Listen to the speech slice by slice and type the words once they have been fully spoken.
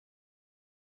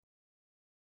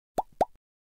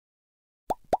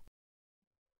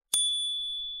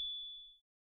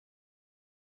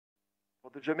for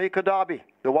the Jamaica Derby,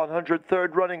 the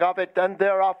 103rd running of it, and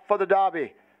they're off for the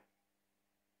Derby.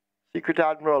 Secret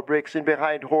Admiral breaks in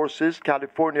behind horses.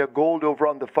 California Gold over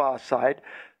on the far side.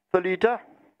 Thalita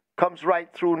comes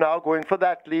right through now, going for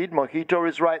that lead. Mojito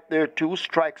is right there too.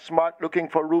 Strike Smart looking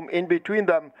for room in between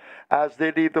them as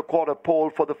they leave the quarter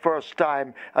pole for the first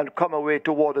time and come away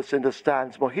toward us in the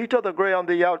stands. Mojito the grey on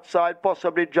the outside,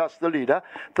 possibly just the leader.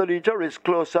 Thalita is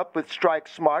close up with Strike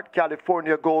Smart.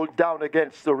 California Gold down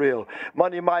against the rail.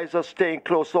 Money Miser staying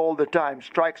close all the time.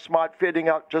 Strike Smart fading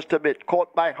out just a bit.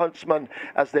 Caught by Huntsman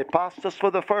as they passed us for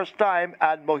the first time,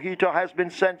 and Mojito has been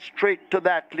sent straight to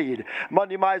that lead.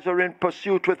 Money Miser in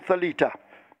pursuit with Thalita.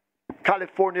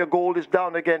 California Gold is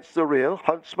down against the rail.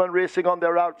 Huntsman racing on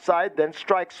their outside, then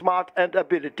Strike Smart and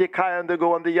Ability. Kai on the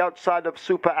go on the outside of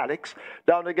Super Alex.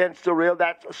 Down against the rail,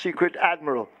 that's Secret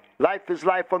Admiral. Life is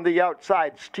Life on the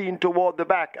outside, Steen toward the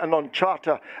back, and on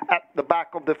Charter at the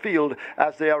back of the field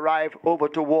as they arrive over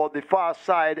toward the far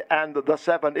side and the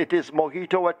 7. It is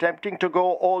Mojito attempting to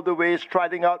go all the way,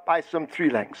 striding out by some 3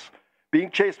 lengths. Being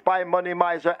chased by Money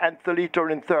Miser and Thalita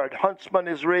in third. Huntsman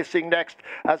is racing next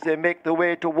as they make the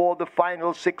way toward the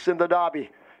final 6 in the Derby.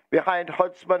 Behind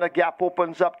Huntsman, a gap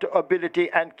opens up to Ability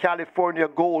and California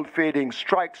Gold fading.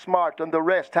 Strike Smart and the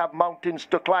rest have mountains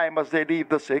to climb as they leave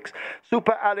the 6.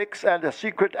 Super Alex and the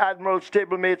Secret Admiral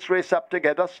stablemates race up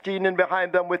together. Steen in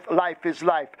behind them with Life is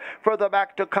Life. Further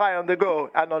back to Kai on the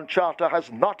go, and on Charter has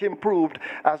not improved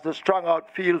as the strung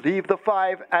out field leave the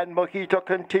 5 and Mojito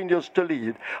continues to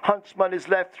lead. Huntsman is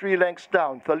left 3 lengths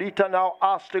down. Thalita now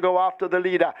asked to go after the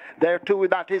leader. There too,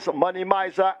 that is Money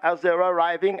Miser as they're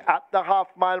arriving at the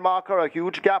half-mile marker. A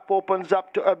huge gap opens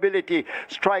up to Ability.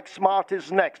 Strike Smart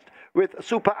is next with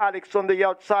Super Alex on the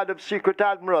outside of Secret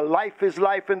Admiral. Life is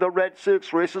Life in the red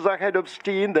silks races ahead of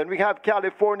Steen. Then we have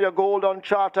California Gold on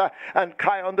Charter, and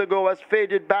Kai on the go has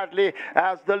faded badly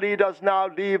as the leaders now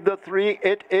leave the 3.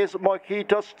 It is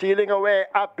Mojito stealing away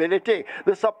Ability.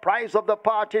 The surprise of the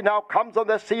party now comes on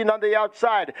the scene on the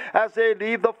outside as they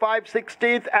leave the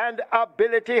 5/16th, and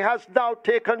Ability has now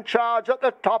taken charge at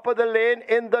the top of the lane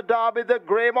in the Derby. The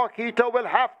grey Mojito will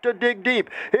have to dig deep.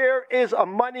 Here is a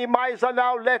Money Miser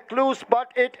now let loose,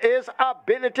 but it is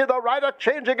Ability, the rider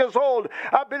changing his hold.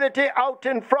 Ability out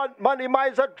in front, Money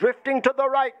Miser drifting to the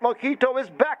right. Mojito is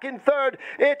back in third.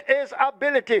 It is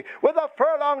Ability with a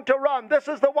furlong to run. This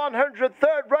is the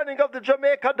 103rd running of the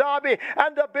Jamaica Derby,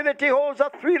 and Ability holds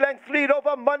a 3-length lead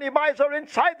over Money Miser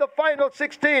inside the final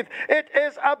 16th. It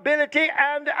is Ability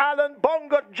and Allen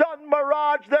Bongo John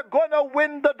Maragh. They're going to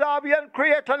win the Derby and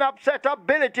create an upset.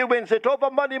 Ability wins it over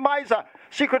Money Miser.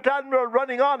 Secret Admiral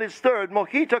running on is third.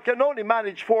 Mojito can only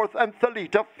manage 4th, and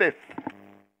Thalita 5th.